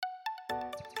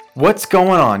What's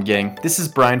going on, gang? This is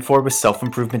Brian Ford with Self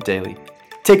Improvement Daily.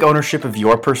 Take ownership of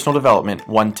your personal development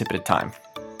one tip at a time.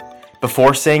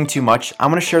 Before saying too much,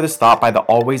 I'm going to share this thought by the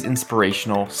always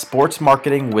inspirational sports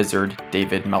marketing wizard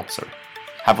David Meltzer.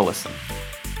 Have a listen.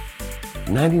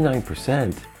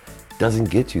 99% doesn't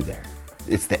get you there.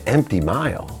 It's the empty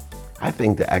mile. I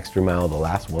think the extra mile, the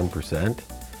last 1%,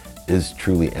 is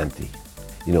truly empty.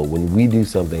 You know, when we do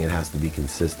something, it has to be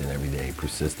consistent every day,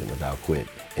 persistent without quit,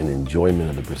 and enjoyment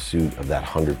of the pursuit of that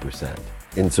 100%.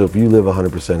 And so if you live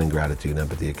 100% in gratitude,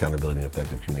 empathy, accountability, and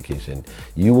effective communication,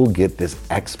 you will get this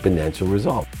exponential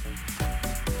result.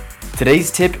 Today's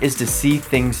tip is to see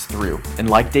things through. And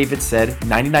like David said,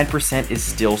 99% is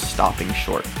still stopping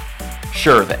short.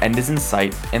 Sure, the end is in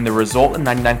sight, and the result at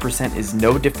 99% is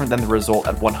no different than the result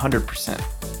at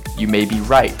 100%. You may be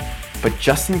right, but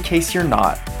just in case you're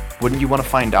not, wouldn't you want to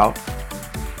find out?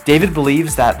 David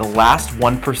believes that the last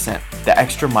 1%, the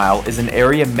extra mile, is an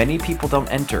area many people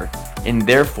don't enter, and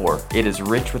therefore it is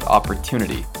rich with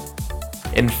opportunity.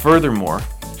 And furthermore,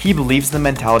 he believes in the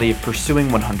mentality of pursuing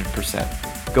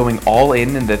 100%. Going all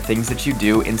in the things that you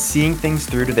do and seeing things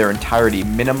through to their entirety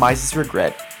minimizes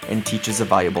regret and teaches a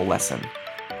valuable lesson.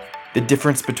 The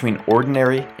difference between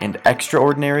ordinary and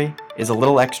extraordinary is a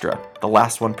little extra, the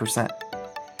last 1%.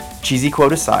 Cheesy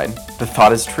quote aside, the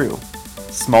thought is true.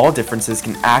 Small differences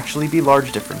can actually be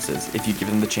large differences if you give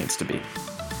them the chance to be.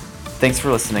 Thanks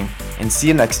for listening, and see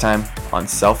you next time on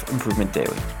Self Improvement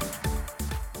Daily.